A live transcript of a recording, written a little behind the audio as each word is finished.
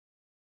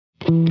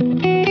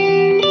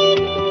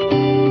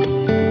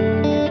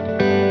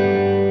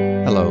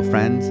Hello,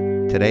 friends.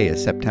 Today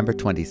is September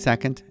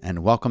 22nd,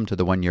 and welcome to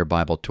the One Year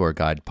Bible Tour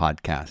Guide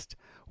podcast.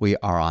 We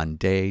are on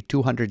day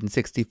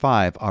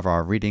 265 of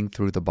our reading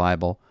through the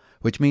Bible,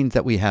 which means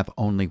that we have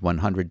only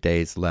 100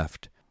 days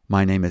left.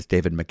 My name is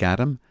David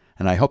MacAdam,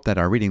 and I hope that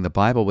our reading the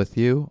Bible with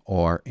you,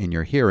 or in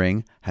your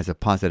hearing, has a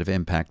positive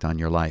impact on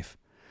your life.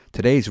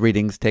 Today's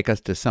readings take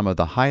us to some of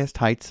the highest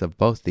heights of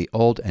both the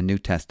Old and New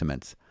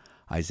Testaments.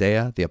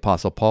 Isaiah, the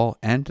Apostle Paul,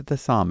 and the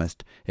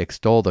psalmist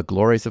extol the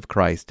glories of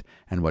Christ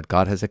and what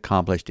God has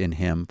accomplished in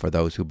him for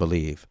those who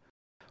believe.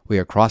 We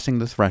are crossing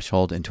the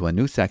threshold into a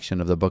new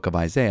section of the book of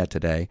Isaiah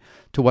today,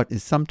 to what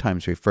is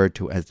sometimes referred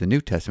to as the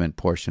New Testament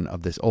portion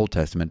of this Old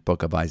Testament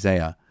book of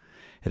Isaiah.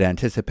 It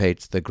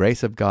anticipates the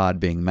grace of God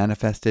being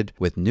manifested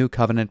with new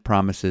covenant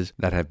promises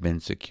that have been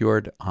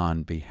secured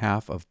on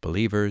behalf of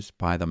believers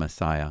by the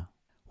Messiah.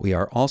 We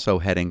are also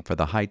heading for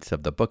the heights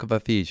of the book of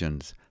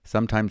Ephesians,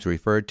 sometimes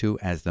referred to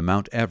as the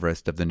Mount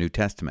Everest of the New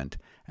Testament,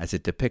 as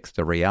it depicts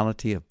the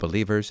reality of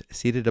believers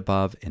seated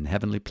above in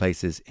heavenly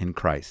places in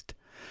Christ.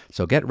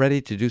 So get ready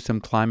to do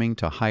some climbing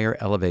to higher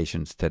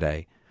elevations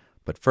today.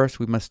 But first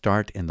we must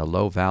start in the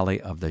low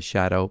valley of the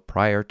shadow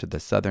prior to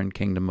the southern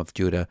kingdom of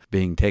Judah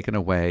being taken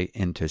away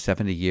into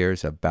 70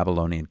 years of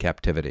Babylonian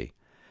captivity.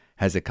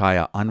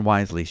 Hezekiah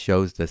unwisely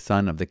shows the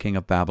son of the king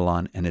of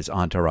Babylon and his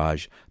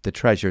entourage the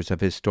treasures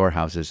of his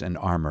storehouses and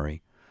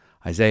armory.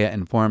 Isaiah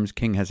informs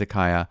King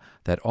Hezekiah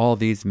that all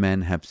these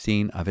men have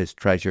seen of his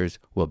treasures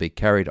will be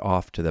carried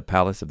off to the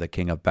palace of the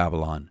king of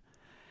Babylon.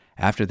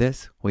 After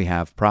this, we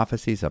have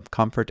prophecies of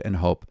comfort and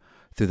hope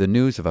through the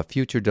news of a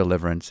future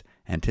deliverance,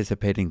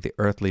 anticipating the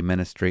earthly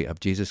ministry of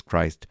Jesus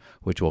Christ,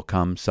 which will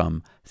come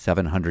some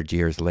 700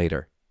 years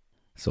later.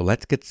 So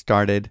let's get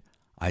started.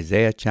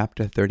 Isaiah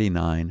chapter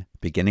 39,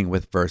 beginning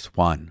with verse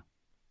 1.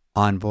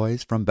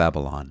 Envoys from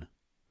Babylon.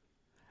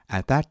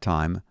 At that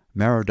time,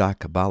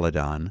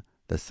 Merodach-Baladan,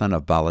 the son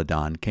of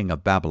Baladan, king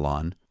of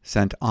Babylon,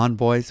 sent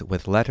envoys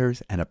with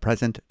letters and a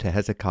present to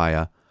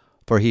Hezekiah,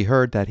 for he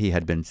heard that he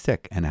had been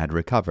sick and had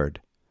recovered.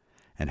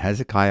 And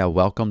Hezekiah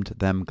welcomed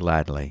them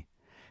gladly,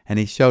 and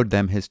he showed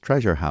them his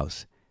treasure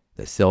house,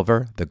 the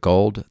silver, the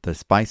gold, the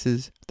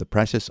spices, the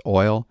precious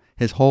oil,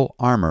 his whole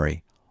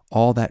armory,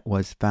 all that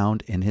was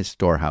found in his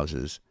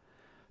storehouses.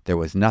 There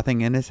was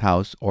nothing in his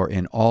house or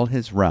in all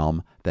his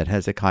realm that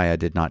Hezekiah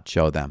did not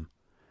show them.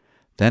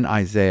 Then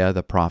Isaiah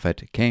the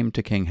prophet came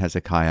to King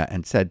Hezekiah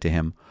and said to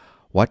him,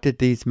 "What did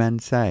these men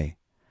say?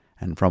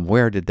 And from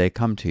where did they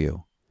come to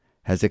you?"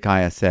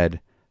 Hezekiah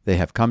said, "They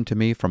have come to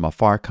me from a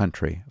far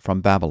country,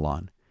 from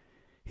Babylon."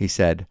 He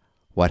said,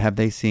 "What have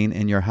they seen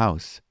in your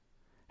house?"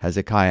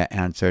 Hezekiah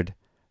answered,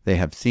 "They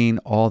have seen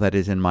all that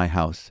is in my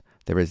house.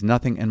 There is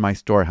nothing in my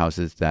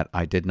storehouses that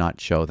I did not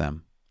show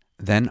them."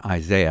 Then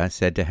Isaiah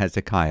said to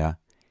Hezekiah,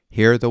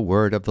 "Hear the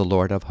word of the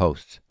Lord of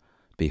hosts.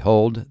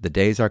 Behold, the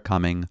days are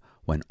coming,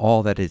 when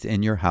all that is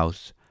in your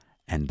house,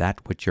 and that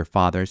which your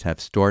fathers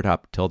have stored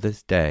up till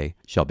this day,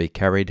 shall be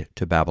carried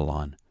to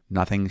Babylon.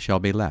 Nothing shall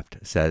be left,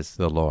 says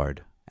the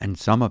Lord. And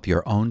some of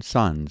your own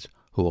sons,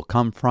 who will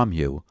come from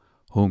you,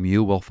 whom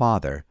you will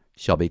father,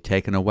 shall be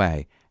taken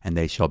away, and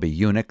they shall be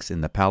eunuchs in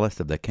the palace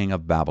of the king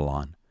of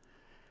Babylon."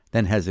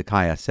 Then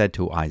Hezekiah said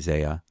to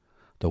Isaiah,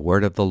 "The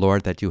word of the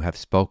Lord that you have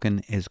spoken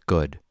is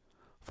good."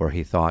 For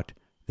he thought,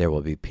 "There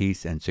will be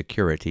peace and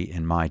security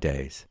in my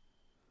days."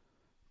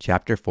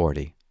 Chapter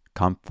 40.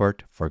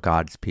 Comfort for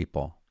God's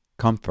people.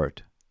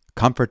 Comfort,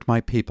 comfort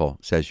my people,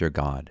 says your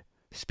God.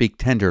 Speak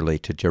tenderly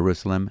to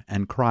Jerusalem,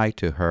 and cry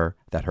to her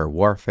that her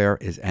warfare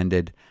is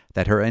ended,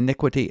 that her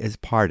iniquity is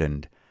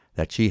pardoned,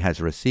 that she has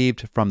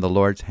received from the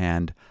Lord's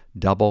hand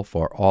double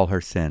for all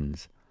her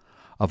sins.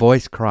 A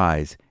voice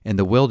cries, "In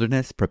the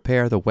wilderness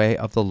prepare the way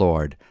of the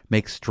Lord,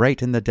 make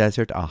straight in the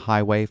desert a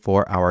highway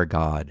for our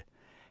God.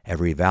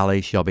 Every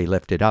valley shall be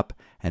lifted up,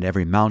 and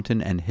every mountain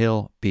and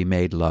hill be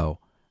made low.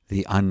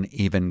 The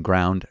uneven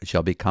ground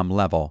shall become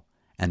level,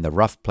 and the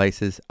rough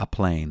places a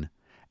plain.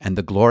 And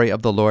the glory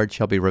of the Lord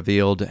shall be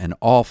revealed, and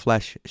all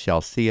flesh shall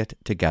see it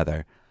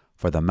together,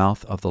 for the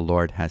mouth of the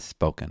Lord has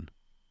spoken."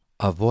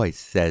 A voice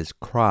says,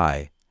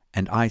 "Cry,"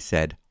 and I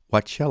said,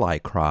 "What shall I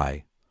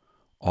cry?"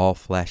 All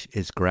flesh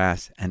is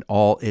grass, and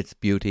all its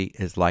beauty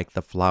is like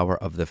the flower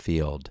of the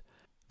field.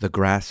 The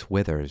grass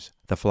withers,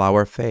 the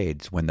flower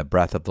fades when the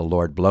breath of the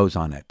Lord blows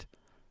on it.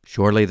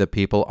 Surely the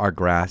people are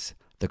grass,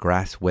 the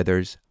grass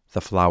withers,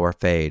 the flower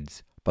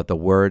fades, but the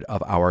word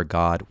of our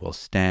God will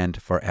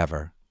stand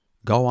forever.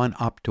 Go on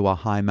up to a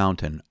high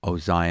mountain, O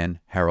Zion,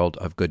 herald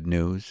of good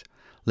news.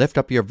 Lift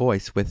up your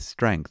voice with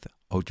strength,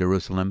 O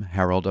Jerusalem,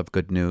 herald of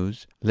good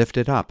news. Lift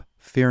it up,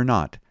 fear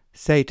not.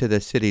 Say to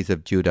the cities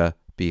of Judah,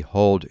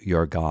 "Behold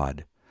your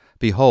God."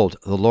 Behold,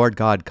 the Lord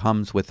God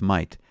comes with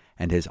might,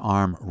 and his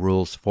arm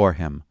rules for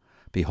him.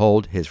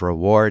 Behold, his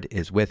reward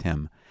is with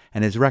him,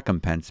 and his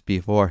recompense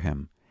before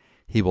him.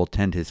 He will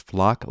tend his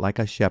flock like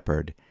a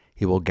shepherd.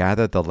 He will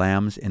gather the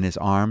lambs in his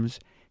arms.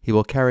 He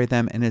will carry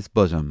them in his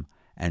bosom,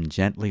 and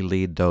gently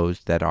lead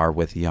those that are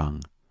with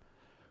young.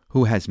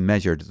 Who has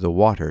measured the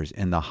waters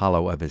in the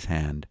hollow of his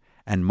hand,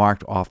 and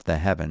marked off the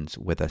heavens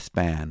with a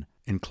span,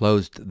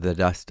 enclosed the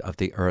dust of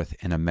the earth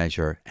in a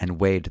measure, and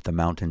weighed the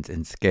mountains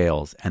in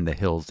scales, and the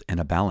hills in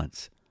a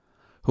balance?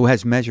 Who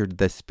has measured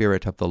the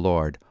Spirit of the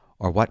Lord,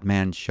 or what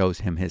man shows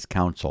him his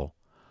counsel?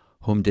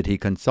 Whom did he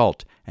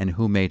consult, and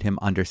who made him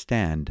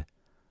understand?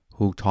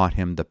 Who taught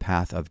him the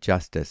path of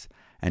justice,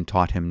 and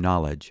taught him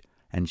knowledge,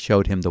 and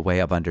showed him the way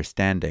of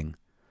understanding?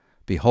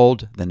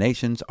 Behold, the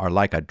nations are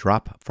like a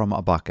drop from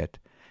a bucket,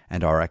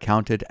 and are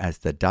accounted as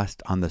the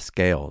dust on the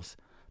scales.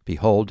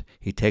 Behold,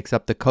 he takes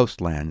up the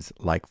coastlands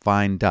like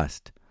fine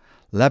dust.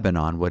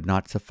 Lebanon would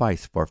not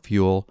suffice for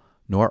fuel,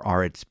 nor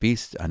are its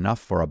beasts enough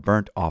for a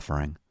burnt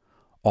offering.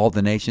 All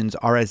the nations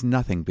are as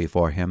nothing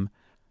before him.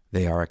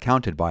 They are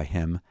accounted by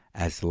him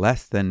as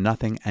less than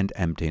nothing and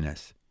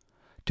emptiness.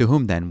 To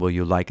whom then will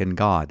you liken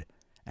God,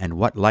 and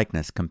what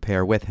likeness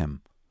compare with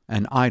him?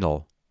 An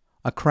idol.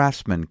 A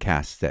craftsman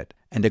casts it,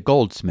 and a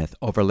goldsmith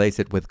overlays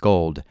it with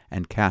gold,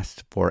 and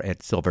casts for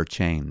it silver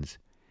chains.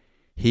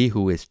 He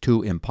who is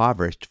too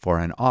impoverished for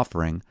an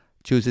offering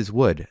chooses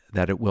wood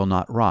that it will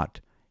not rot.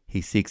 He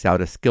seeks out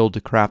a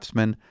skilled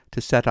craftsman to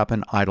set up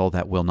an idol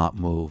that will not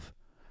move.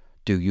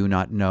 Do you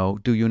not know?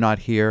 Do you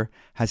not hear?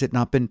 Has it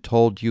not been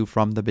told you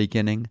from the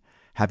beginning?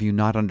 Have you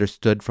not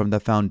understood from the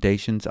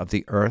foundations of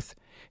the earth?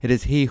 It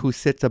is he who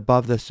sits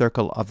above the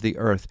circle of the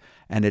earth,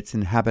 and its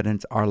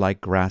inhabitants are like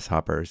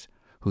grasshoppers,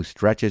 who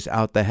stretches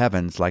out the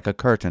heavens like a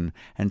curtain,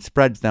 and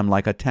spreads them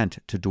like a tent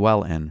to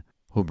dwell in,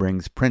 who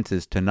brings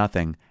princes to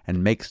nothing,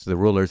 and makes the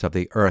rulers of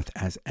the earth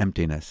as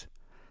emptiness.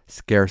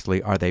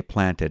 Scarcely are they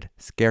planted,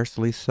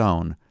 scarcely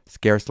sown,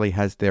 scarcely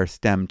has their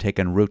stem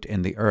taken root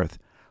in the earth,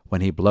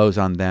 when he blows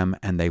on them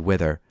and they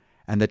wither,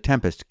 and the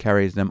tempest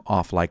carries them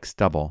off like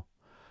stubble.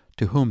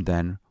 To whom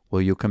then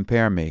will you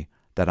compare me,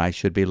 that I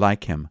should be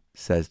like him,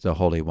 says the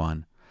Holy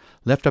One?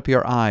 Lift up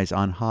your eyes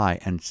on high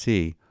and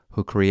see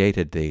who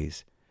created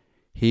these.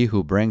 He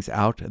who brings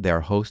out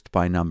their host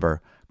by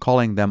number,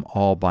 calling them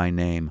all by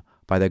name,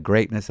 by the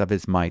greatness of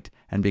his might,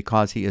 and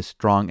because he is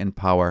strong in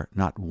power,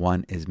 not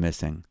one is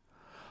missing.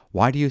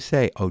 Why do you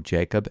say, O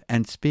Jacob,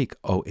 and speak,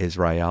 O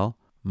Israel?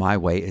 My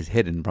way is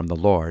hidden from the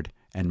Lord,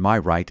 and my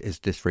right is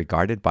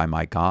disregarded by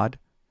my God?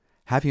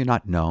 Have you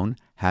not known?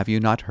 Have you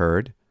not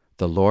heard?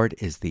 The Lord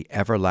is the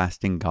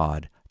everlasting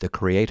God, the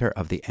creator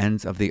of the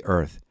ends of the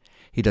earth.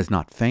 He does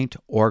not faint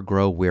or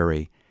grow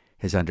weary.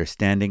 His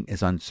understanding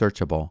is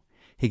unsearchable.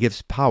 He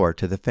gives power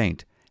to the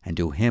faint, and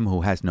to him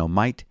who has no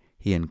might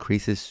he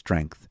increases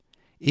strength.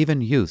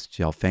 Even youths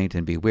shall faint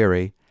and be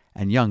weary,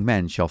 and young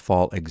men shall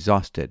fall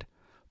exhausted.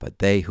 But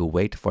they who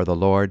wait for the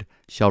Lord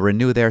shall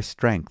renew their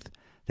strength.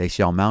 They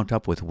shall mount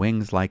up with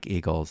wings like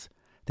eagles.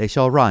 They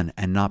shall run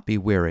and not be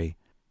weary.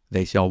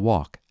 They shall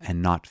walk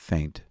and not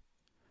faint.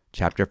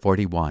 Chapter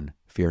 41.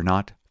 Fear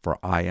not, for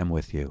I am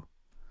with you.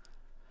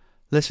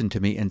 Listen to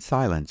me in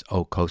silence,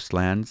 O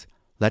coastlands.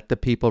 Let the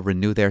people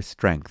renew their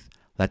strength.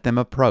 Let them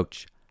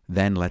approach,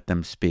 then let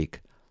them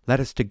speak. Let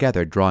us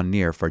together draw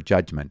near for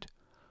judgment.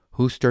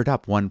 Who stirred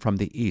up one from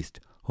the east,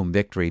 whom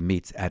victory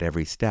meets at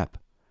every step?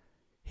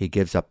 He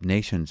gives up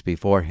nations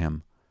before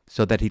him,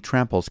 so that he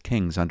tramples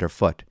kings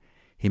underfoot.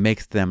 He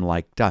makes them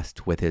like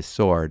dust with his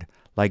sword,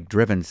 like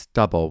driven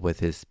stubble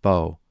with his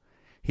bow.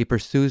 He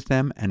pursues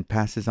them and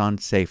passes on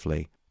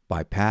safely,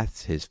 by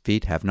paths his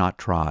feet have not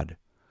trod.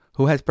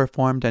 Who has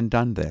performed and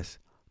done this,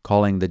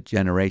 calling the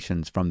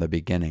generations from the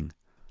beginning?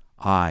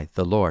 I,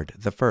 the Lord,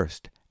 the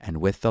first, and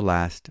with the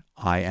last,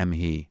 I am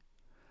he.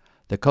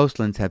 The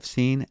coastlands have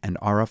seen and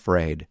are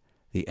afraid.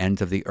 The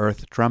ends of the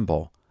earth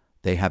tremble.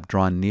 They have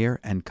drawn near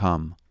and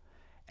come.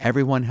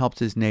 Everyone helps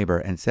his neighbor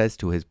and says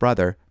to his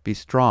brother, Be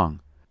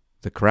strong.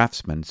 The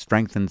craftsman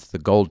strengthens the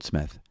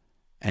goldsmith,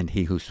 and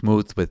he who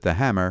smooths with the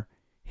hammer,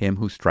 him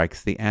who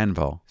strikes the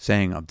anvil,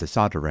 saying of the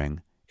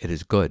soldering, It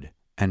is good.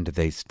 And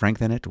they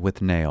strengthen it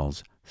with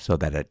nails, so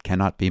that it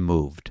cannot be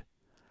moved.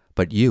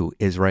 But you,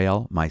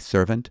 Israel, my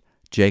servant,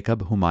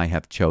 Jacob, whom I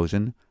have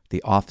chosen,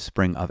 the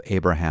offspring of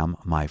Abraham,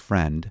 my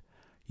friend,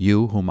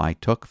 you whom I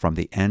took from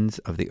the ends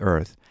of the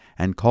earth,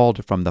 and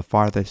called from the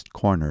farthest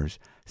corners,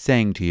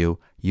 saying to you,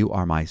 You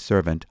are my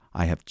servant,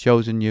 I have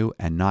chosen you,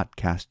 and not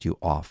cast you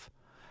off.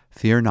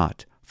 Fear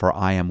not, for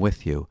I am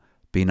with you.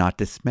 Be not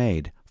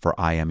dismayed, for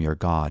I am your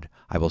God.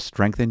 I will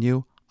strengthen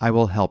you, I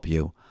will help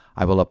you.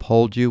 I will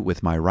uphold you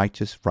with my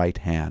righteous right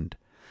hand.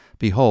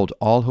 Behold,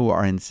 all who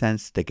are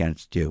incensed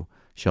against you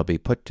shall be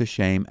put to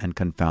shame and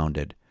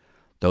confounded.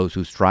 Those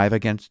who strive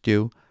against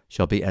you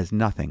shall be as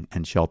nothing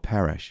and shall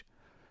perish.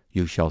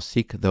 You shall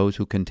seek those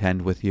who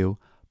contend with you,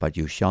 but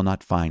you shall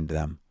not find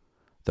them.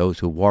 Those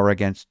who war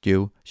against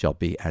you shall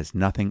be as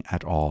nothing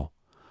at all.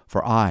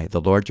 For I,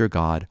 the Lord your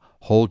God,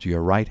 hold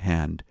your right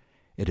hand.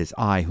 It is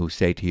I who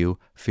say to you,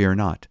 Fear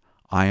not,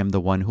 I am the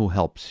one who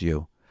helps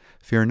you.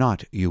 Fear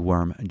not, you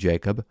worm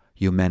Jacob,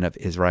 you men of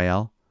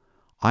Israel.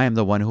 I am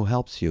the one who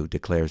helps you,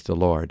 declares the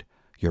Lord.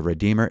 Your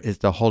Redeemer is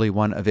the Holy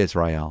One of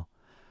Israel.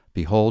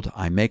 Behold,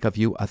 I make of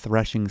you a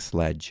threshing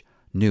sledge,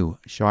 new,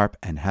 sharp,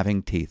 and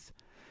having teeth.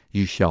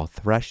 You shall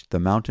thresh the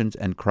mountains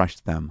and crush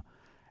them,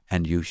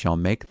 and you shall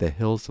make the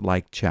hills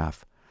like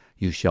chaff.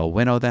 You shall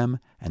winnow them,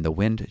 and the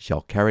wind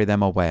shall carry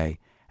them away,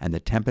 and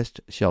the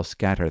tempest shall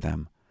scatter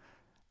them.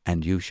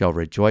 And you shall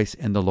rejoice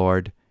in the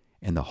Lord,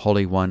 in the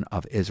Holy One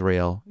of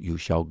Israel you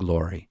shall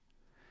glory.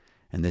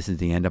 And this is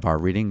the end of our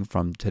reading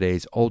from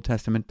today's Old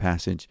Testament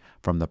passage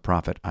from the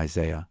prophet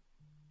Isaiah.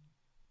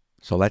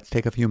 So let's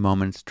take a few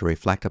moments to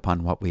reflect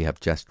upon what we have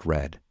just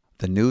read.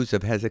 The news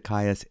of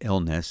Hezekiah's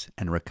illness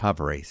and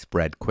recovery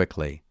spread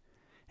quickly.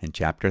 In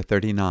chapter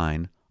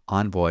 39,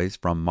 envoys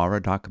from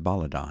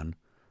Merodach-Baladan,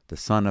 the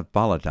son of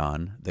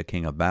Baladan, the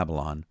king of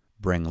Babylon,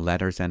 bring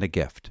letters and a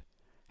gift.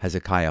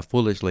 Hezekiah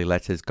foolishly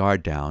lets his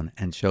guard down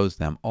and shows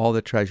them all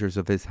the treasures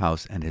of his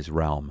house and his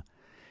realm.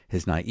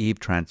 His naive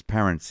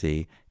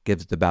transparency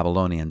gives the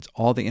Babylonians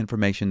all the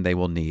information they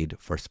will need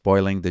for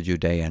spoiling the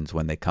Judeans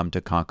when they come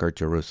to conquer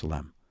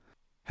Jerusalem.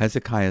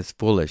 Hezekiah's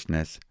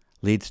foolishness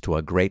leads to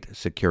a great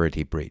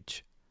security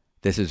breach.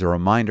 This is a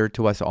reminder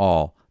to us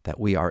all that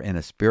we are in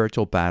a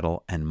spiritual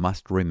battle and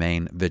must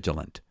remain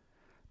vigilant.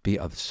 Be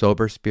of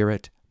sober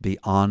spirit, be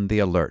on the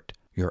alert.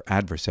 Your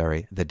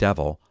adversary, the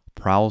devil,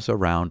 prowls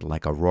around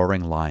like a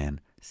roaring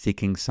lion,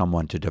 seeking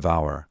someone to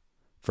devour.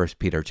 1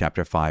 Peter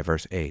chapter 5,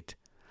 verse 8.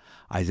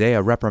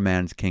 Isaiah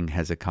reprimands King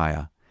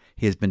Hezekiah.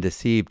 He has been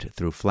deceived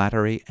through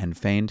flattery and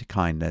feigned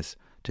kindness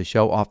to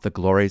show off the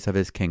glories of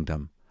his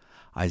kingdom.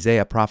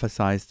 Isaiah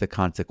prophesies the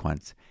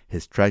consequence.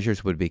 His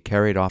treasures would be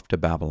carried off to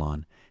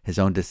Babylon. His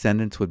own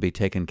descendants would be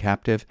taken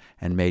captive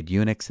and made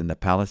eunuchs in the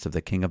palace of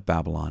the king of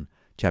Babylon.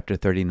 Chapter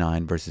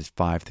 39, verses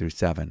 5 through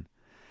 7.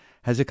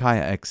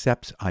 Hezekiah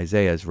accepts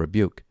Isaiah's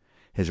rebuke.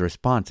 His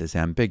response is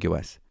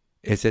ambiguous.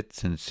 Is it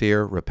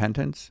sincere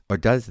repentance, or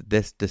does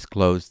this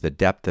disclose the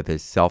depth of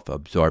his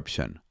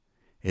self-absorption?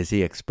 Is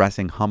he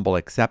expressing humble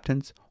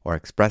acceptance, or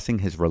expressing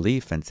his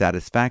relief and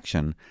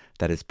satisfaction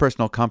that his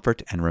personal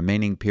comfort and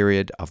remaining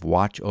period of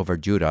watch over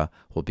Judah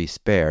will be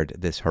spared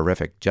this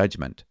horrific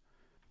judgment?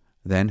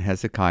 Then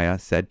Hezekiah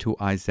said to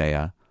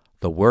Isaiah,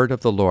 "The word of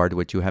the Lord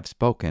which you have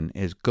spoken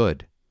is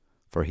good."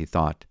 For he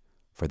thought,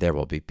 "For there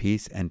will be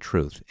peace and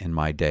truth in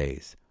my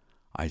days."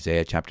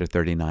 Isaiah chapter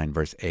 39,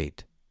 verse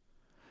 8.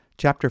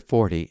 Chapter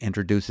 40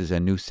 introduces a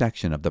new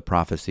section of the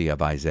prophecy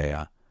of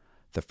Isaiah.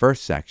 The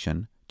first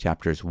section,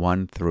 chapters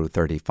 1 through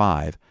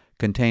 35,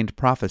 contained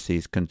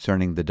prophecies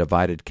concerning the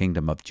divided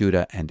kingdom of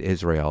Judah and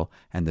Israel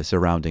and the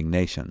surrounding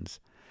nations.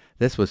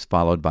 This was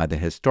followed by the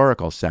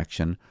historical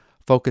section,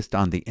 focused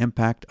on the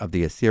impact of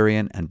the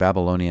Assyrian and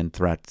Babylonian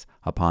threats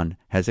upon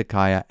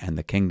Hezekiah and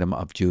the kingdom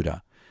of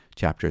Judah,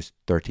 chapters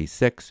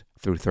 36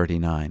 through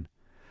 39.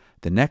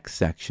 The next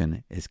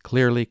section is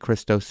clearly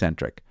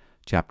Christocentric,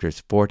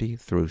 chapters 40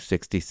 through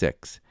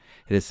 66.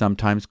 It is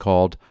sometimes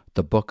called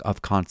the Book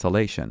of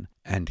Consolation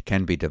and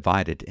can be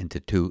divided into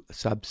two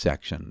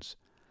subsections.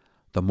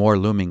 The more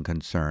looming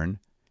concern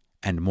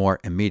and more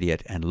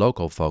immediate and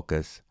local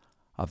focus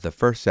of the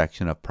first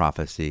section of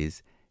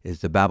prophecies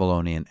is the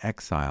Babylonian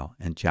exile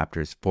in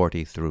chapters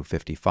 40 through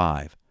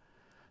 55.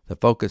 The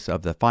focus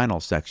of the final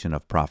section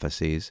of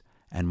prophecies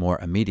and more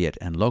immediate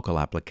and local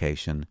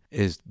application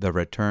is the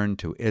return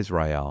to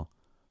Israel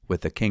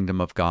with the kingdom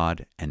of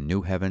God and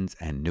new heavens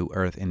and new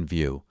earth in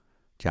view,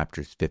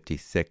 chapters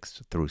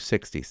 56 through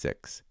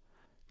 66.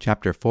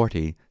 Chapter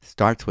 40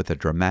 starts with a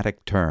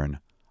dramatic turn,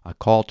 a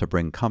call to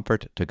bring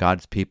comfort to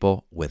God's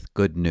people with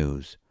good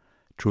news.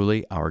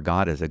 Truly, our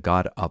God is a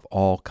God of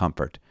all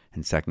comfort,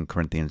 in 2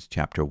 Corinthians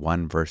chapter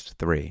 1, verse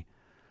 3.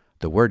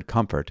 The word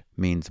comfort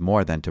means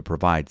more than to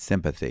provide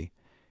sympathy.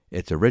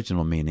 Its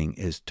original meaning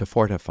is to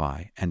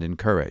fortify and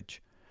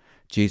encourage.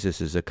 Jesus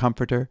is a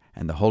comforter,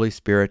 and the Holy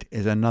Spirit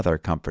is another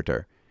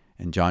comforter,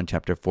 in John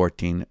chapter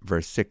 14,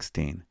 verse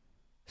 16.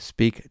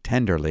 Speak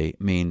tenderly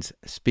means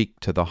speak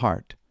to the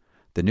heart.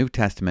 The New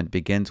Testament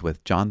begins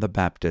with John the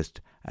Baptist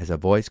as a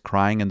voice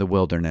crying in the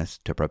wilderness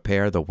to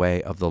prepare the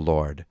way of the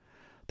Lord.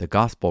 The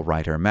Gospel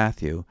writer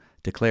Matthew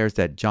declares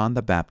that John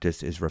the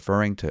Baptist is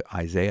referring to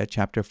Isaiah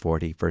chapter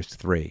 40, verse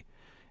 3,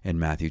 in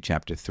Matthew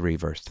chapter 3,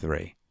 verse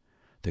 3.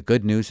 The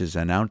good news is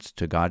announced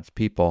to God's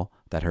people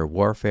that her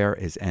warfare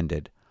is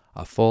ended.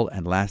 A full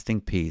and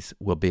lasting peace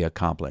will be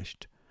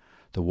accomplished.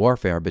 The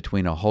warfare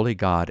between a holy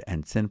God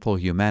and sinful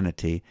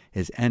humanity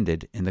is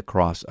ended in the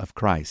cross of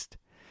Christ.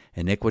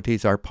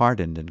 Iniquities are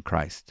pardoned in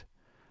Christ,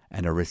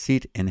 and a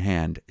receipt in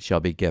hand shall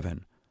be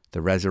given.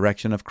 The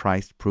resurrection of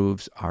Christ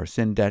proves our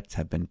sin debts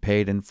have been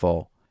paid in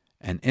full.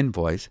 An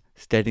invoice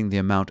stating the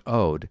amount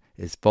owed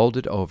is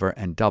folded over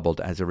and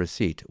doubled as a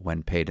receipt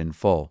when paid in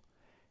full.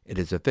 It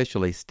is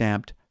officially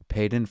stamped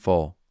paid in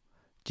full.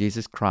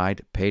 Jesus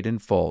cried paid in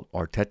full,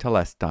 or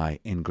tetelestai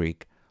in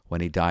Greek,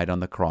 when he died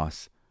on the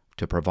cross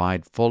to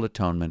provide full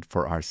atonement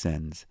for our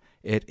sins.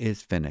 It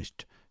is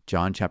finished.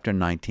 John chapter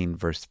 19,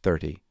 verse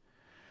 30.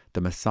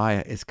 The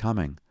Messiah is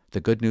coming. The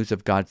good news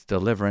of God's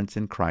deliverance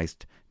in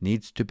Christ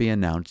needs to be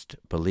announced,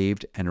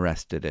 believed, and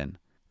rested in.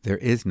 There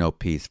is no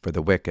peace for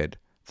the wicked,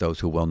 those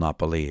who will not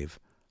believe,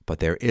 but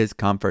there is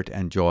comfort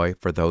and joy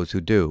for those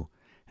who do.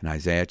 In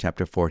Isaiah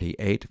chapter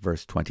 48,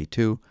 verse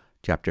 22,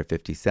 chapter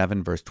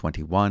 57, verse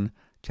 21,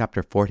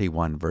 chapter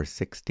 41, verse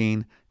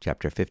 16,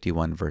 chapter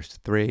 51, verse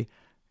 3,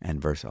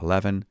 and verse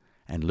 11,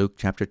 and Luke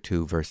chapter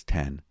 2, verse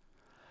 10.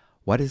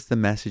 What is the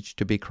message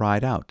to be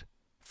cried out?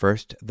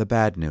 First, the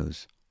bad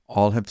news.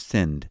 All have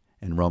sinned,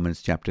 in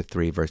Romans chapter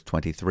 3, verse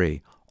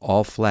 23.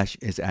 All flesh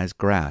is as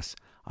grass,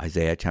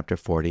 Isaiah chapter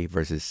 40,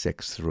 verses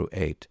 6 through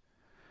 8.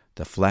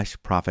 The flesh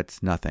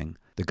profits nothing,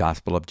 the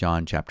Gospel of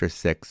John chapter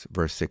 6,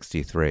 verse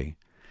 63.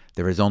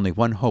 There is only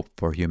one hope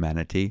for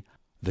humanity,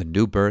 the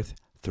new birth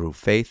through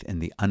faith in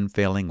the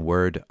unfailing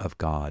Word of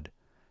God.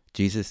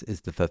 Jesus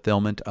is the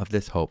fulfillment of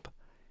this hope.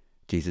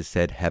 Jesus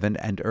said, "Heaven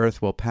and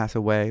earth will pass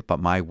away, but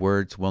my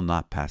words will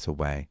not pass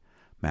away."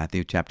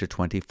 Matthew chapter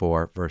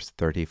 24, verse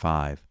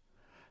 35.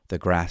 The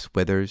grass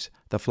withers,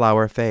 the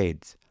flower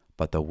fades,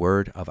 but the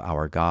word of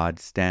our God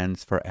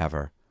stands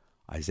forever.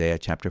 Isaiah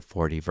chapter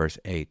 40, verse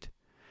 8.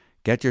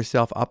 Get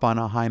yourself up on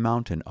a high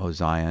mountain, O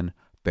Zion,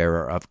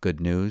 bearer of good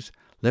news.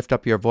 Lift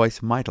up your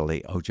voice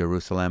mightily, O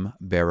Jerusalem,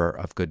 bearer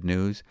of good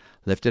news.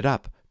 Lift it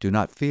up, do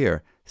not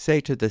fear. Say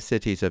to the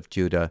cities of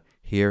Judah,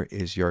 "Here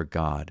is your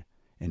God."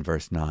 In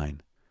verse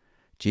 9.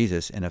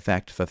 Jesus, in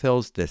effect,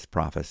 fulfills this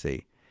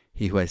prophecy.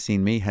 He who has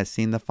seen me has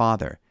seen the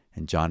Father.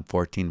 In John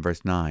 14,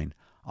 verse 9.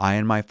 I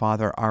and my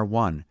Father are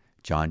one.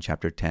 John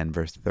chapter 10,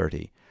 verse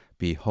 30.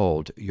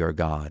 Behold your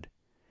God.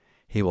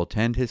 He will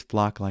tend his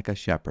flock like a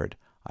shepherd.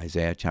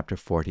 Isaiah chapter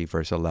 40,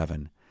 verse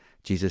 11.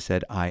 Jesus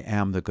said, "I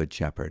am the good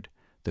shepherd.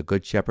 The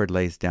good shepherd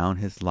lays down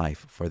his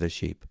life for the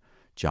sheep."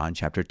 John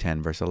chapter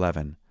 10, verse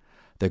 11.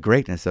 The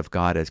greatness of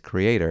God as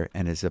creator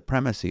and his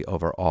supremacy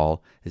over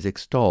all is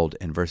extolled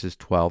in verses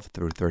 12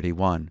 through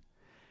 31.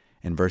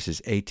 In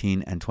verses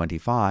 18 and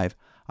 25,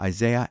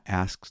 Isaiah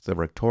asks the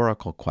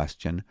rhetorical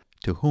question,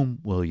 "To whom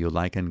will you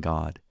liken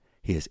God?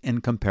 He is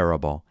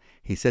incomparable.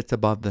 He sits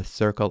above the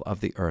circle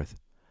of the earth."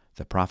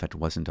 The prophet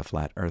wasn't a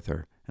flat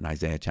earther in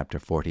Isaiah chapter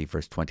 40,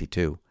 verse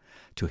 22.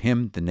 To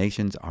him the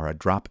nations are a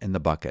drop in the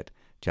bucket,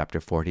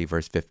 chapter 40,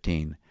 verse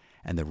 15,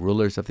 and the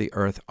rulers of the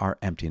earth are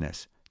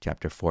emptiness,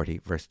 chapter 40,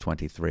 verse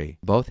 23.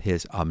 Both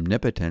his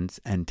omnipotence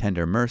and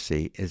tender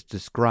mercy is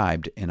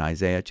described in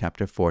Isaiah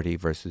chapter 40,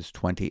 verses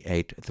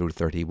 28 through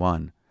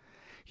 31.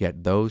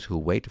 Yet those who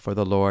wait for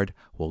the Lord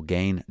will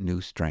gain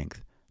new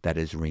strength, that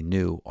is,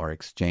 renew or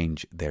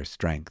exchange their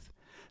strength.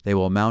 They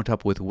will mount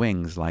up with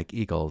wings like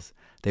eagles.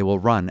 They will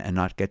run and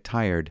not get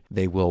tired.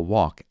 They will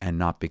walk and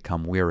not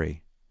become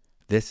weary.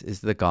 This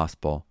is the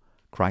gospel.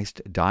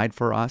 Christ died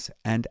for us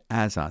and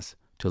as us,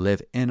 to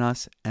live in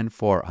us and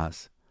for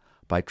us.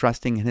 By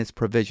trusting in his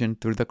provision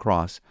through the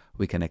cross,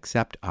 we can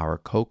accept our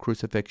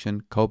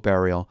co-crucifixion,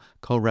 co-burial,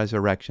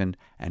 co-resurrection,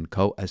 and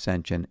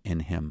co-ascension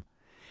in him.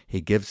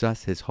 He gives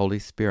us his Holy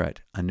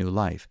Spirit, a new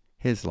life,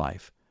 his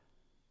life.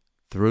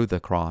 Through the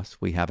cross,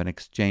 we have an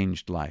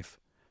exchanged life.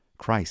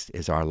 Christ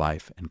is our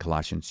life in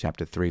Colossians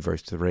chapter 3,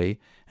 verse 3,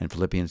 and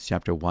Philippians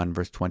chapter 1,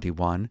 verse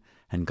 21,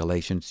 and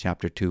Galatians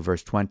chapter 2,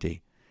 verse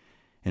 20.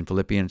 In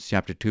Philippians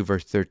chapter 2,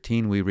 verse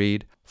 13, we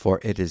read, "For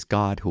it is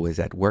God who is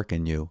at work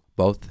in you,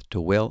 both to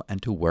will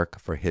and to work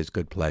for his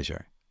good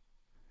pleasure."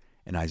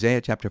 In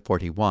Isaiah chapter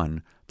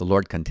 41, the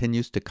Lord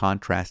continues to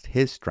contrast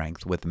his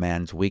strength with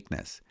man's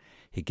weakness.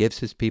 He gives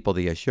his people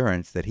the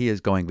assurance that he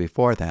is going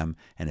before them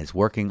and is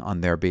working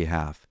on their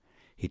behalf.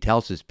 He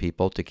tells his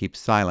people to keep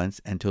silence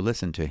and to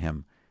listen to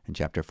him, in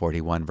chapter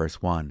 41,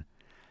 verse 1.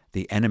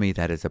 The enemy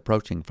that is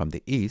approaching from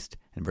the east,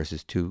 in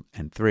verses 2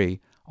 and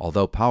 3,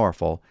 although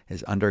powerful,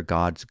 is under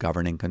God's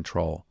governing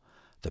control.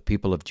 The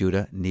people of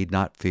Judah need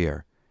not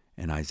fear,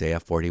 in Isaiah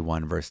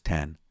 41, verse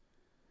 10.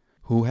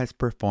 Who has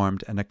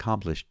performed and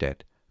accomplished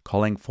it,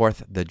 calling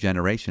forth the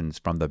generations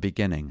from the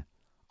beginning?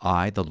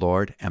 I, the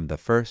Lord, am the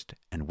first,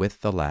 and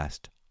with the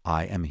last,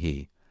 I am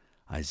he.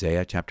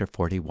 Isaiah chapter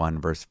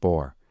 41, verse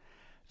 4.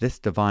 This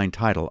divine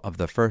title of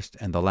the first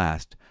and the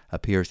last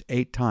appears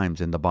 8 times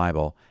in the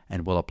Bible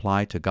and will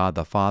apply to God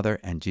the Father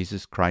and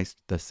Jesus Christ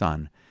the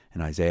Son in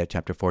Isaiah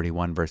chapter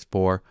 41, verse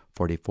 4,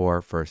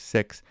 44, verse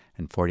 6,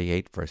 and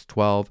 48, verse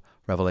 12,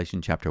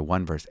 Revelation chapter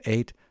 1, verse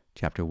 8,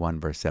 chapter 1,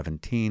 verse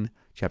 17,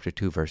 chapter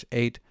 2, verse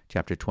 8,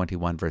 chapter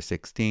 21, verse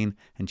 16,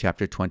 and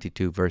chapter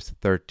 22, verse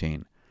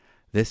 13.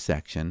 This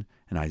section,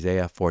 in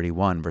Isaiah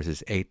 41,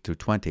 verses 8 through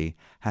 20,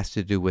 has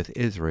to do with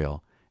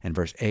Israel. In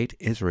verse 8,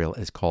 Israel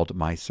is called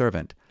my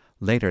servant.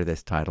 Later,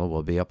 this title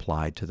will be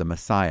applied to the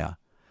Messiah.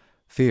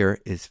 Fear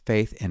is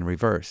faith in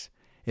reverse.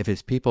 If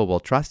his people will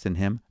trust in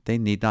him, they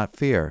need not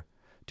fear.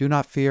 Do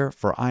not fear,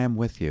 for I am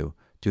with you.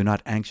 Do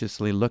not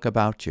anxiously look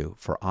about you,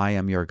 for I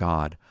am your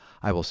God.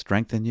 I will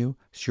strengthen you.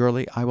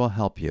 Surely I will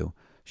help you.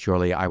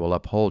 Surely I will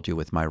uphold you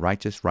with my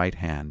righteous right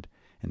hand.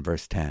 In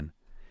verse 10.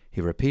 He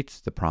repeats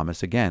the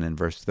promise again in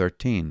verse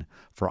 13.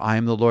 For I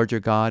am the Lord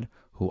your God,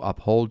 who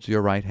upholds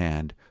your right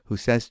hand, who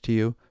says to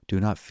you,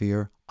 do not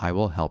fear, I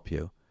will help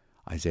you.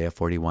 Isaiah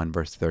 41,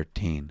 verse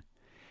 13.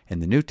 In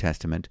the New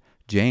Testament,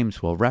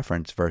 James will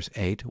reference verse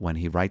 8 when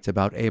he writes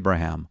about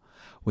Abraham.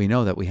 We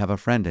know that we have a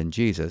friend in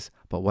Jesus,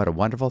 but what a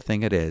wonderful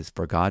thing it is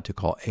for God to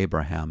call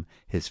Abraham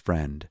his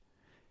friend.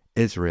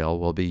 Israel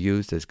will be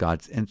used as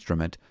God's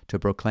instrument to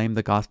proclaim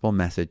the gospel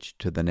message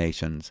to the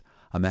nations,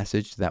 a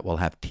message that will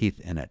have teeth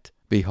in it.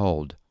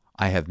 Behold,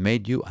 I have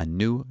made you a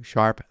new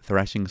sharp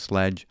threshing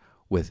sledge,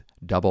 with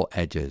double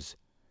edges.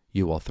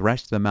 You will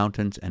thresh the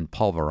mountains and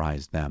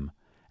pulverize them,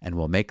 and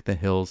will make the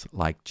hills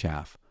like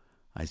chaff.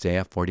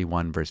 Isaiah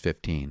 41, verse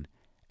 15.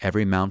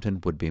 Every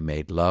mountain would be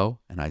made low,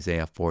 in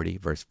Isaiah 40,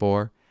 verse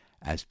 4,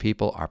 as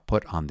people are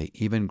put on the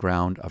even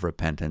ground of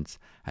repentance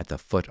at the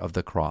foot of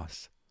the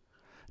cross.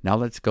 Now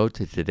let's go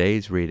to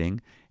today's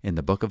reading in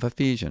the book of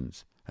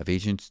Ephesians,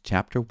 Ephesians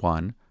chapter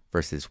 1,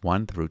 verses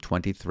 1 through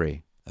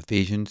 23.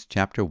 Ephesians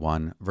chapter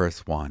 1,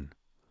 verse 1.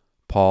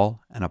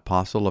 Paul, an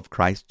apostle of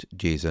Christ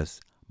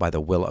Jesus, by the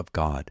will of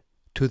God,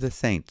 to the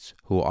saints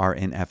who are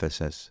in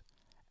Ephesus,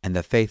 and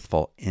the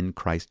faithful in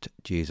Christ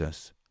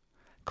Jesus.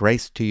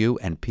 Grace to you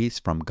and peace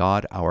from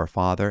God our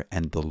Father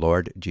and the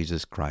Lord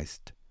Jesus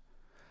Christ.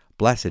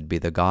 Blessed be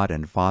the God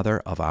and Father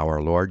of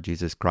our Lord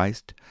Jesus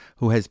Christ,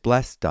 who has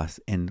blessed us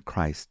in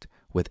Christ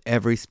with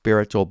every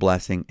spiritual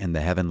blessing in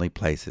the heavenly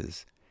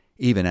places,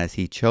 even as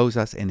he chose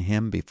us in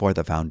him before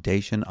the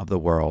foundation of the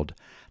world,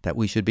 that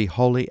we should be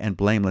holy and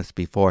blameless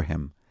before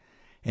him.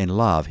 In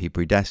love he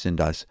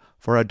predestined us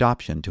for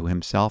adoption to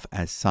himself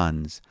as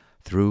sons,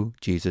 through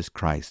Jesus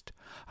Christ,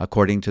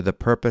 according to the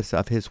purpose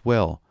of his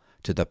will,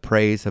 to the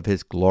praise of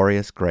his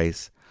glorious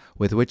grace,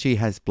 with which he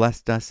has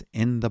blessed us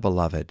in the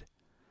Beloved.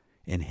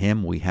 In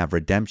him we have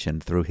redemption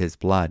through his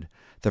blood,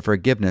 the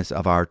forgiveness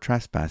of our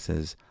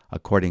trespasses,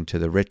 according to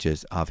the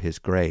riches of his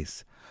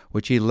grace,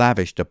 which he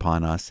lavished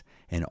upon us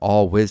in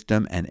all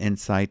wisdom and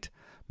insight,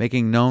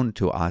 making known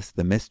to us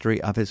the mystery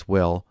of his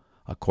will,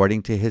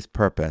 according to his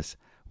purpose,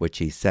 which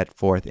he set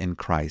forth in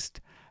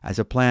Christ, as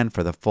a plan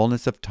for the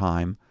fullness of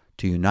time,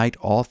 to unite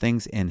all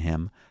things in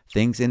him,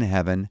 things in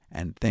heaven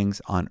and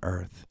things on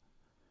earth.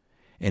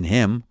 In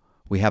him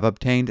we have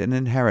obtained an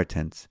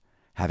inheritance,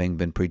 having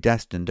been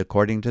predestined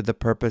according to the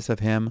purpose of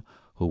him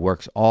who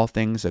works all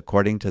things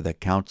according to the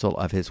counsel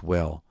of his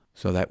will,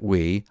 so that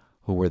we,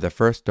 who were the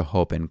first to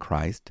hope in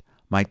Christ,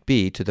 might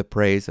be to the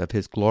praise of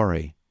his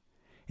glory.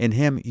 In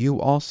him you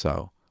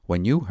also,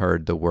 when you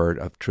heard the word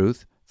of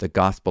truth, the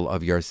gospel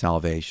of your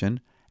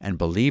salvation, and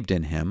believed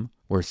in him,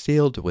 were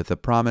sealed with the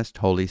promised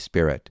Holy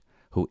Spirit,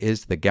 who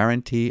is the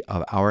guarantee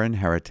of our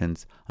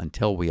inheritance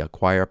until we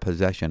acquire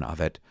possession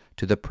of it,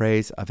 to the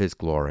praise of his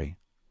glory.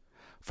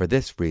 For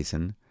this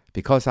reason,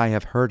 because I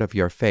have heard of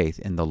your faith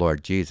in the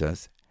Lord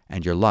Jesus,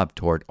 and your love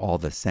toward all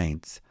the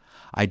saints,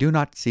 I do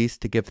not cease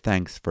to give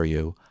thanks for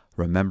you,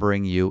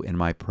 remembering you in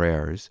my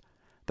prayers,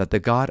 that the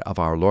God of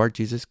our Lord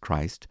Jesus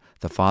Christ,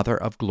 the Father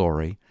of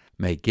glory,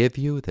 may give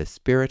you the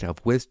spirit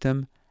of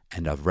wisdom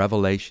and of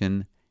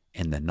revelation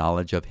in the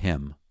knowledge of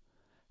him,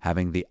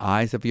 having the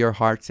eyes of your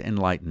hearts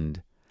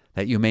enlightened,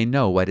 that you may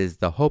know what is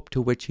the hope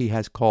to which he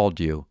has called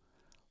you,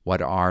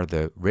 what are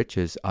the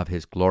riches of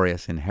his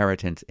glorious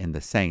inheritance in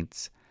the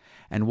saints,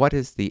 and what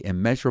is the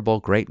immeasurable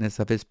greatness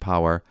of his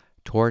power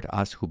toward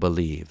us who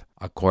believe,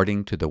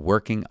 according to the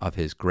working of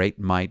his great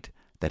might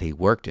that he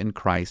worked in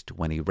Christ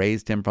when he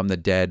raised him from the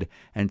dead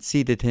and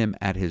seated him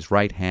at his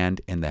right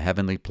hand in the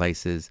heavenly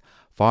places,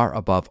 far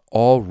above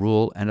all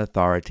rule and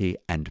authority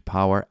and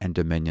power and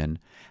dominion,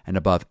 and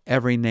above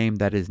every name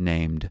that is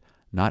named,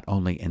 not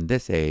only in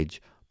this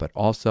age, but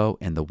also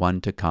in the one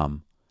to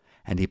come.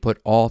 And he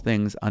put all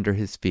things under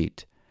his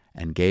feet,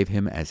 and gave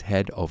him as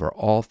head over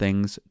all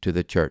things to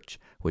the church,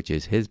 which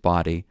is his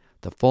body,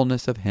 the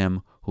fullness of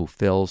him who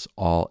fills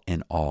all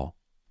in all.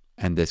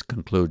 And this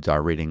concludes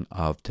our reading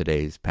of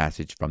today's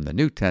passage from the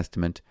New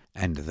Testament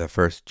and the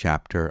first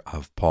chapter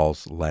of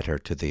Paul's letter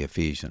to the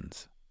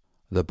Ephesians.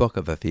 The book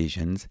of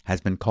Ephesians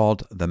has been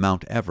called the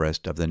Mount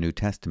Everest of the New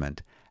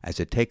Testament, as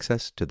it takes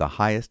us to the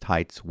highest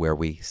heights where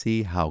we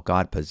see how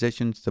God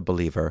positions the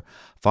believer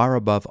far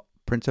above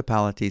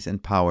principalities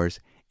and powers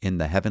in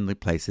the heavenly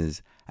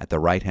places at the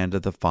right hand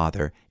of the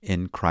Father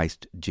in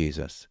Christ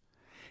Jesus.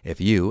 If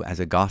you, as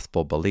a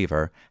gospel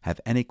believer, have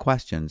any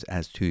questions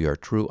as to your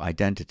true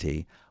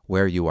identity,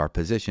 where you are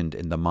positioned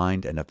in the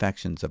mind and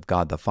affections of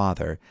God the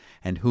Father,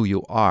 and who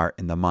you are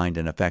in the mind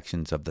and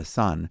affections of the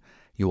Son,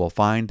 you will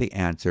find the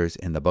answers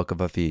in the book of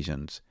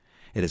Ephesians.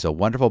 It is a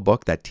wonderful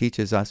book that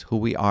teaches us who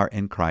we are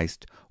in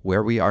Christ,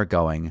 where we are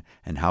going,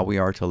 and how we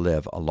are to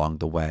live along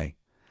the way.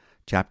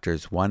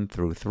 Chapters 1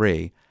 through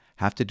 3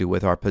 have to do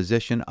with our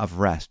position of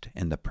rest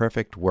in the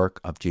perfect work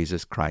of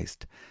Jesus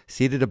Christ,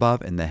 seated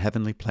above in the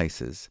heavenly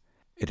places.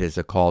 It is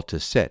a call to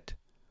sit.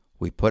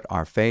 We put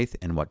our faith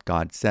in what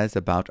God says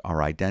about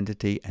our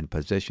identity and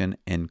position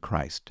in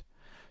Christ.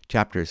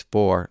 Chapters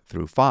 4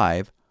 through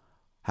 5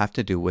 have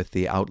to do with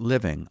the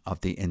outliving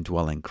of the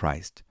indwelling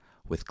Christ,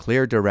 with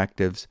clear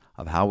directives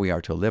of how we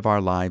are to live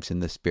our lives in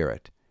the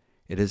Spirit.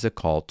 It is a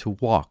call to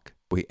walk.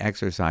 We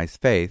exercise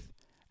faith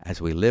as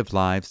we live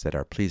lives that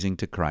are pleasing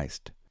to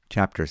Christ.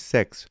 Chapter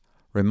 6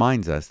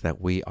 reminds us that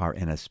we are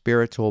in a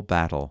spiritual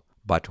battle,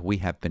 but we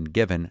have been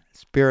given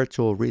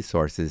spiritual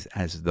resources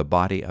as the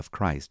body of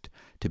Christ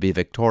to be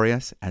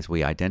victorious as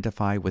we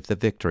identify with the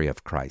victory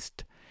of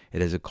Christ.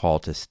 It is a call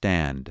to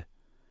stand.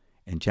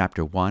 In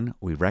chapter 1,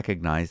 we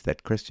recognize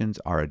that Christians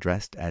are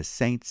addressed as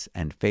saints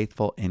and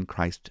faithful in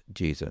Christ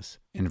Jesus.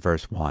 In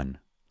verse 1,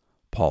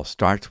 Paul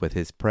starts with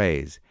his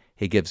praise.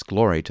 He gives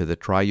glory to the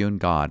triune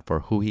God for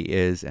who he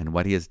is and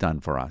what he has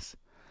done for us.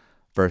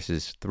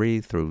 Verses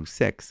 3 through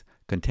 6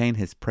 contain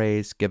his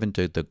praise given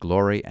to the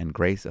glory and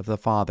grace of the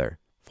Father,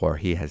 for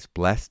he has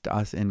blessed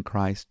us in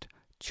Christ,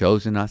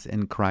 chosen us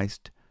in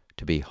Christ,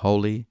 to be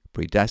holy,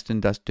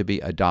 predestined us to be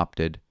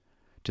adopted,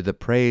 to the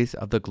praise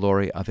of the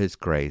glory of his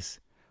grace,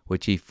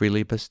 which he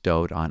freely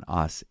bestowed on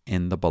us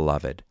in the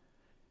Beloved.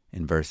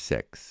 In verse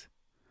 6.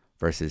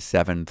 Verses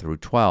 7 through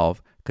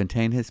 12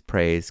 contain his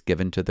praise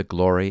given to the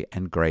glory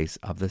and grace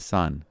of the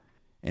Son.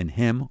 In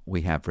him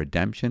we have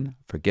redemption,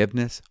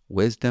 forgiveness,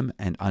 wisdom,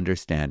 and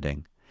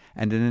understanding,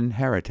 and an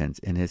inheritance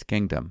in his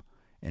kingdom,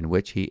 in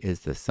which he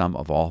is the sum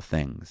of all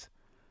things,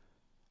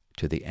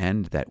 to the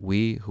end that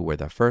we who were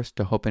the first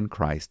to hope in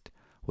Christ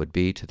would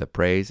be to the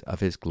praise of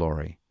his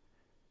glory.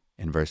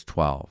 In verse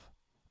 12.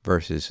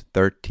 Verses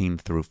 13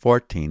 through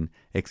 14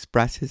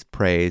 express his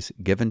praise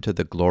given to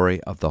the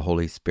glory of the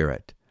Holy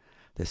Spirit.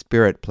 The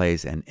Spirit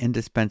plays an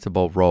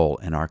indispensable role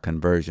in our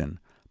conversion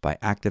by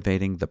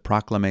activating the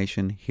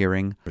proclamation,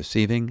 hearing,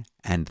 receiving,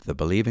 and the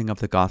believing of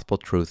the gospel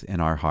truth in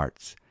our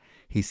hearts.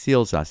 He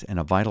seals us in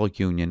a vital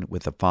union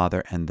with the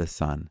Father and the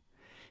Son.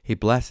 He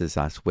blesses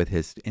us with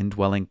his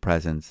indwelling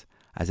presence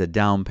as a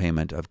down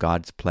payment of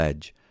God's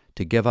pledge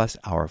to give us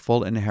our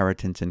full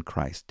inheritance in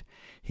Christ.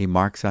 He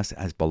marks us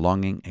as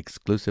belonging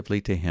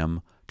exclusively to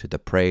him, to the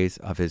praise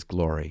of his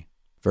glory.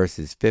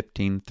 Verses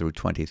 15 through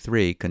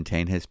 23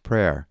 contain his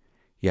prayer,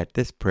 yet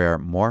this prayer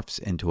morphs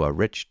into a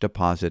rich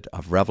deposit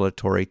of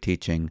revelatory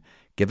teaching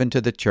given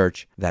to the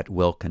church that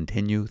will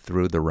continue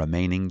through the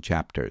remaining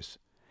chapters.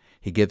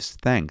 He gives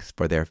thanks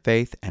for their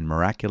faith and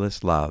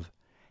miraculous love.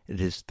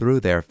 It is through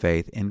their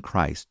faith in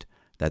Christ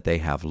that they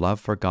have love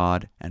for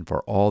God and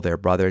for all their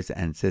brothers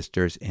and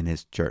sisters in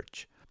his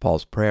church.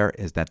 Paul's prayer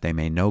is that they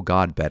may know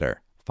God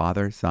better,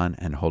 Father, Son,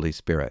 and Holy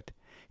Spirit.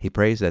 He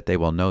prays that they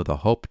will know the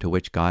hope to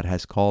which God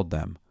has called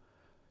them.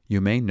 You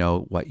may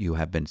know what you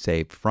have been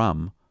saved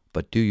from,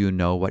 but do you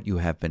know what you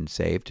have been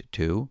saved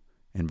to?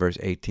 In verse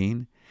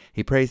 18,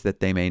 he prays that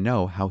they may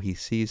know how he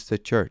sees the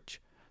church.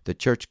 The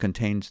church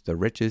contains the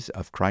riches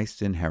of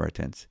Christ's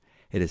inheritance.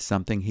 It is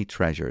something he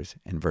treasures,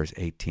 in verse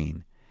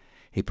 18.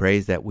 He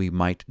prays that we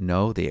might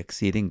know the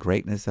exceeding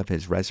greatness of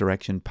his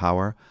resurrection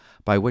power,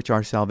 by which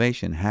our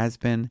salvation has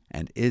been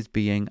and is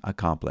being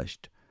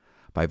accomplished.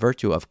 By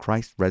virtue of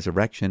Christ's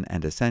resurrection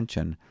and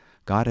ascension,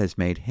 God has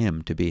made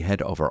him to be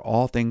head over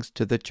all things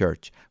to the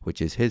church,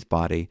 which is his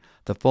body,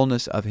 the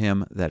fullness of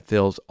him that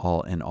fills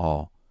all in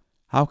all.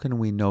 How can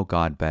we know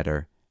God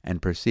better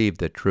and perceive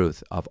the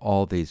truth of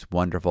all these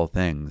wonderful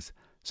things,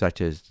 such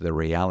as the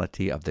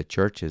reality of the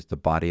church as the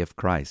body of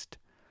Christ?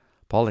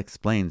 Paul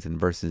explains in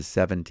verses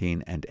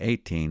 17 and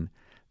 18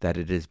 that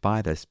it is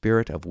by the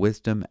spirit of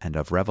wisdom and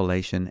of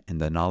revelation in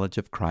the knowledge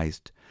of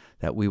Christ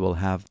that we will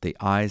have the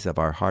eyes of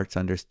our heart's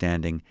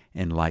understanding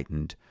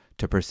enlightened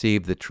to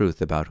perceive the truth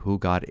about who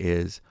God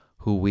is,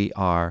 who we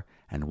are,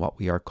 and what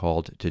we are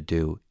called to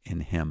do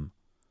in him.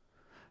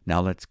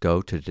 Now let's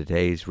go to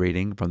today's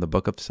reading from the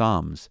book of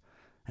Psalms,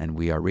 and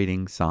we are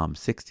reading Psalm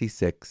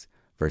 66,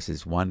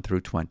 verses 1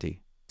 through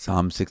 20.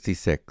 Psalm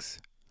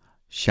 66.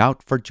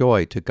 Shout for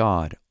joy to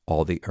God,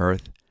 all the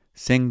earth.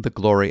 Sing the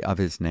glory of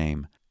his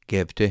name.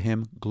 Give to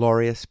him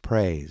glorious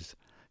praise.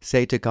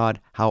 Say to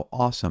God, how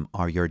awesome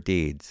are your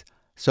deeds.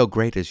 So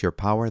great is your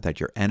power that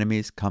your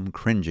enemies come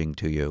cringing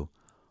to you.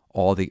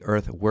 All the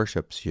earth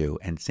worships you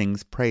and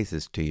sings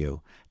praises to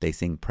you. They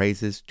sing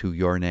praises to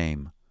your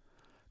name.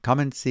 Come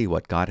and see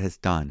what God has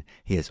done.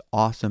 He is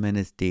awesome in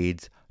his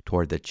deeds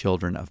toward the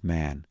children of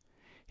man.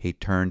 He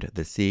turned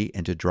the sea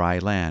into dry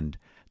land.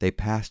 They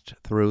passed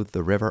through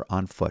the river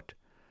on foot.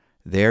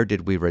 There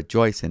did we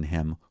rejoice in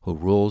him who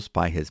rules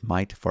by his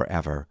might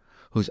forever,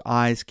 whose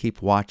eyes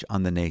keep watch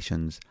on the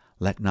nations.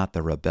 Let not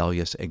the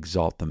rebellious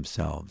exalt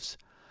themselves.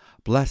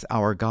 Bless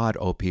our God,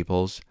 O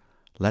peoples.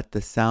 Let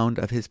the sound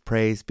of his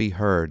praise be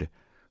heard,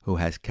 who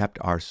has kept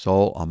our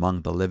soul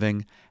among the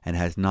living and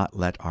has not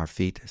let our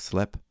feet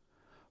slip.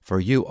 For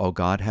you, O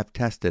God, have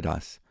tested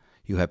us.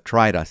 You have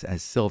tried us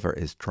as silver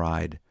is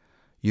tried.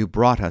 You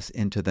brought us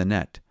into the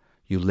net.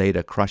 You laid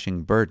a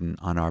crushing burden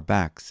on our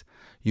backs.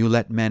 You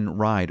let men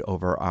ride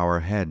over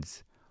our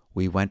heads.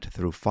 We went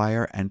through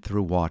fire and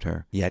through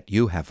water, yet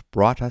you have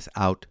brought us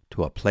out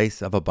to a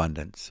place of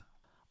abundance.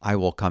 I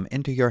will come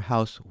into your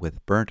house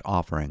with burnt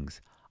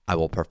offerings. I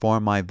will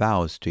perform my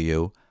vows to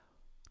you,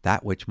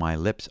 that which my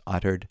lips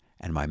uttered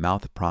and my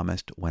mouth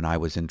promised when I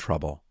was in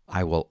trouble.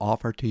 I will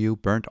offer to you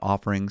burnt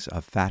offerings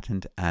of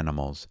fattened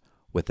animals.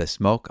 With the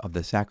smoke of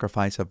the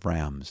sacrifice of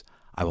rams,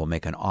 I will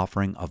make an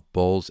offering of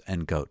bulls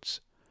and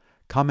goats.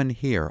 Come and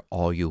hear,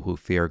 all you who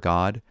fear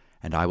God,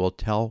 and I will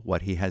tell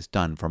what he has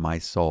done for my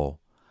soul.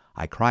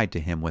 I cried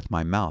to him with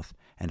my mouth,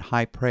 and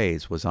high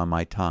praise was on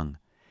my tongue.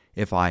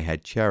 If I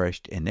had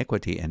cherished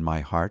iniquity in my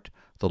heart,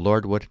 the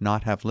Lord would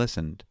not have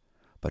listened.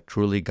 But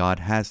truly God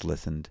has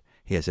listened.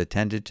 He has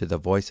attended to the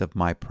voice of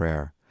my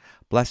prayer.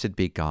 Blessed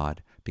be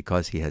God,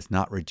 because he has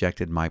not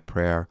rejected my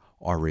prayer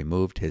or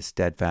removed his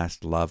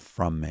steadfast love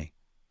from me.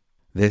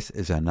 This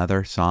is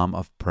another psalm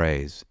of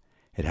praise.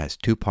 It has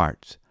two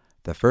parts.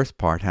 The first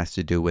part has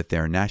to do with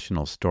their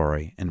national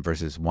story in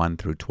verses 1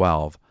 through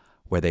 12,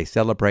 where they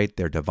celebrate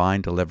their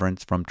divine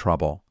deliverance from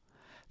trouble.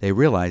 They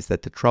realize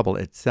that the trouble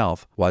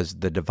itself was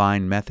the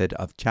divine method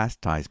of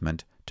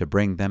chastisement to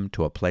bring them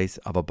to a place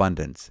of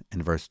abundance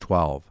in verse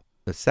 12.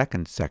 The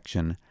second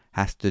section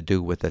has to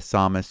do with the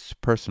psalmist's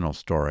personal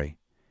story.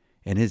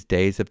 In his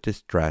days of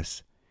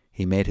distress,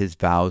 he made his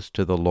vows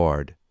to the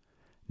Lord.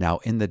 Now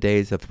in the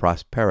days of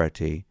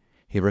prosperity,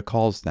 he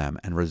recalls them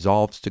and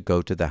resolves to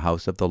go to the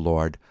house of the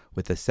Lord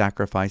with the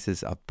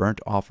sacrifices of burnt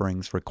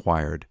offerings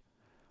required.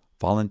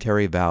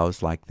 Voluntary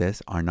vows like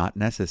this are not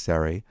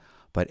necessary,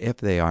 but if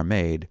they are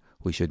made,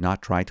 we should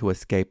not try to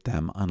escape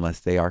them unless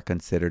they are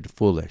considered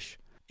foolish.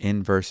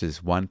 In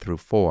verses 1 through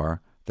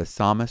 4, the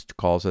psalmist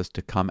calls us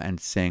to come and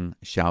sing,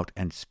 shout,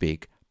 and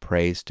speak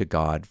praise to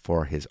God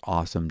for his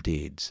awesome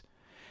deeds.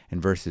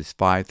 In verses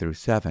 5 through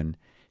 7,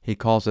 he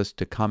calls us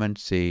to come and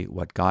see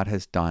what God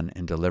has done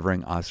in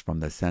delivering us from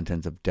the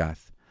sentence of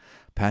death.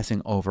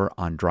 Passing over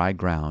on dry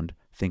ground,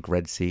 think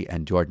Red Sea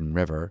and Jordan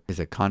River, is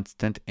a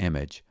constant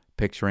image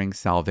picturing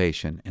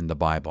salvation in the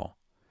Bible.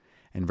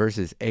 In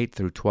verses 8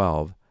 through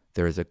 12,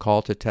 there is a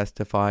call to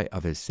testify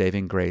of his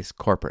saving grace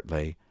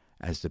corporately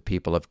as the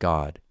people of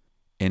God.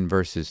 In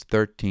verses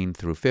 13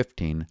 through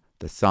 15,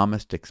 the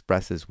psalmist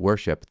expresses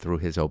worship through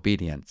his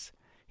obedience.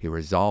 He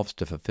resolves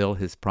to fulfill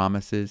his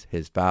promises,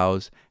 his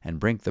vows, and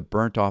bring the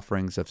burnt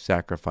offerings of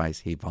sacrifice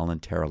he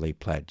voluntarily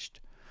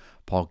pledged.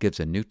 Paul gives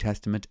a New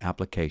Testament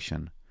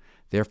application.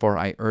 Therefore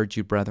I urge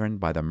you, brethren,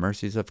 by the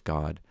mercies of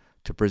God,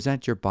 to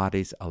present your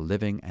bodies a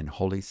living and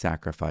holy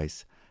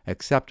sacrifice,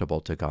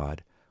 acceptable to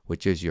God,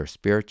 which is your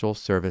spiritual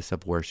service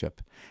of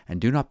worship. And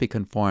do not be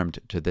conformed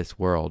to this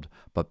world,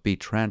 but be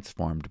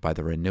transformed by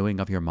the renewing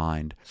of your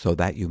mind, so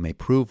that you may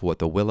prove what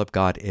the will of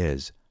God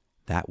is,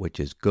 that which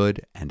is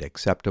good and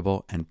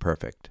acceptable and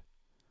perfect.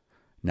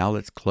 Now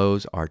let's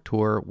close our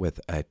tour with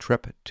a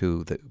trip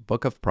to the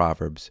book of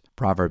Proverbs,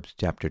 Proverbs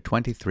chapter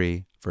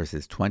 23,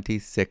 verses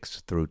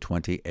 26 through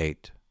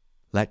 28.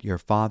 Let your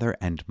father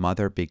and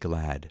mother be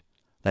glad.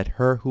 Let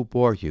her who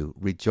bore you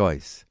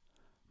rejoice.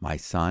 My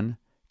son,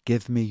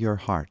 give me your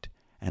heart,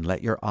 and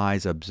let your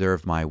eyes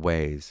observe my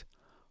ways.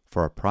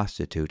 For a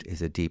prostitute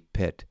is a deep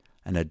pit,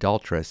 an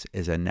adulteress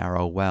is a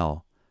narrow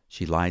well.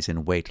 She lies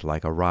in wait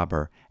like a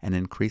robber, and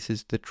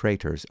increases the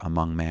traitors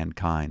among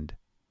mankind.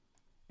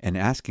 In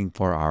asking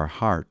for our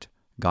heart,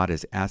 God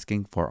is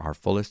asking for our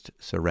fullest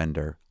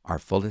surrender, our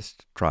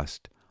fullest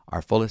trust,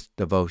 our fullest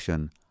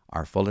devotion,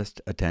 our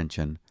fullest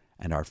attention,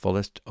 and our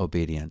fullest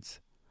obedience.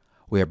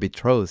 We are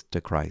betrothed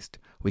to Christ.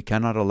 We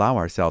cannot allow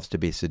ourselves to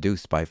be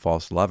seduced by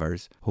false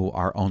lovers, who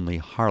are only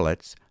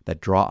harlots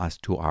that draw us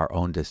to our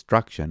own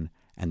destruction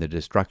and the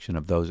destruction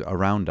of those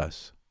around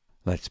us.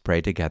 Let's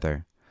pray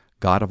together.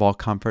 God of all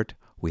comfort,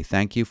 we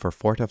thank you for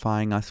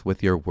fortifying us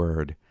with your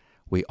word.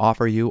 We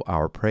offer you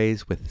our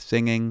praise with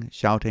singing,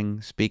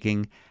 shouting,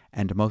 speaking,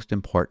 and most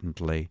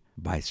importantly,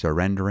 by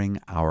surrendering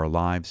our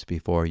lives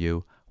before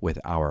you with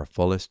our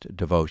fullest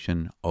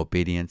devotion,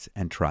 obedience,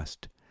 and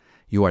trust.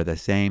 You are the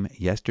same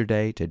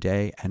yesterday,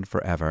 today, and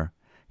forever.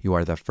 You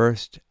are the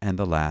first and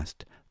the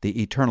last, the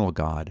eternal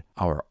God,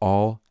 our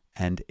all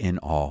and in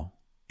all.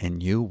 In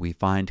you we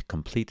find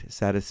complete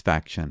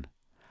satisfaction.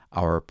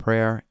 Our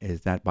prayer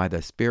is that by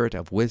the Spirit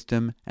of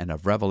wisdom and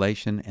of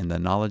revelation in the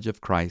knowledge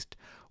of Christ,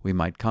 we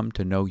might come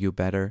to know you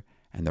better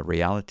and the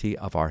reality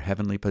of our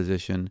heavenly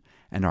position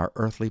and our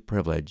earthly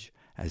privilege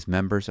as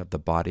members of the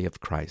body of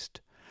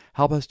Christ.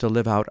 Help us to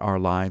live out our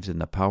lives in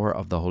the power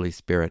of the Holy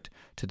Spirit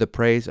to the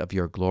praise of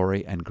your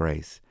glory and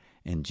grace.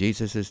 In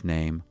Jesus'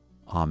 name,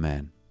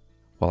 Amen.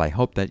 Well, I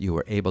hope that you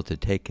were able to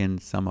take in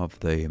some of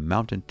the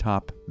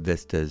mountaintop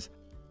vistas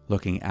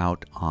looking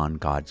out on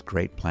God's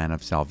great plan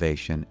of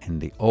salvation in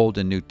the Old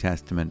and New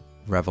Testament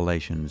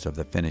revelations of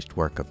the finished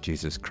work of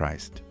Jesus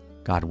Christ.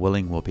 God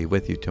willing, we'll be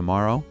with you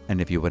tomorrow,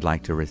 and if you would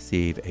like to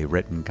receive a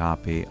written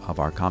copy of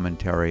our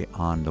commentary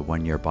on the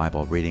one-year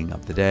Bible reading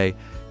of the day,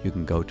 you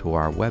can go to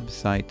our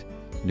website,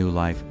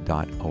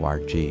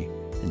 newlife.org,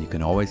 and you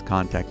can always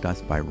contact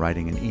us by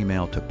writing an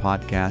email to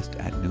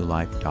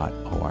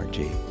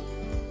podcast@newlife.org.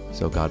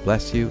 So God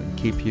bless you and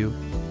keep you,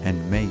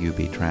 and may you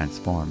be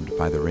transformed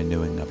by the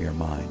renewing of your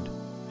mind.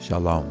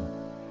 Shalom.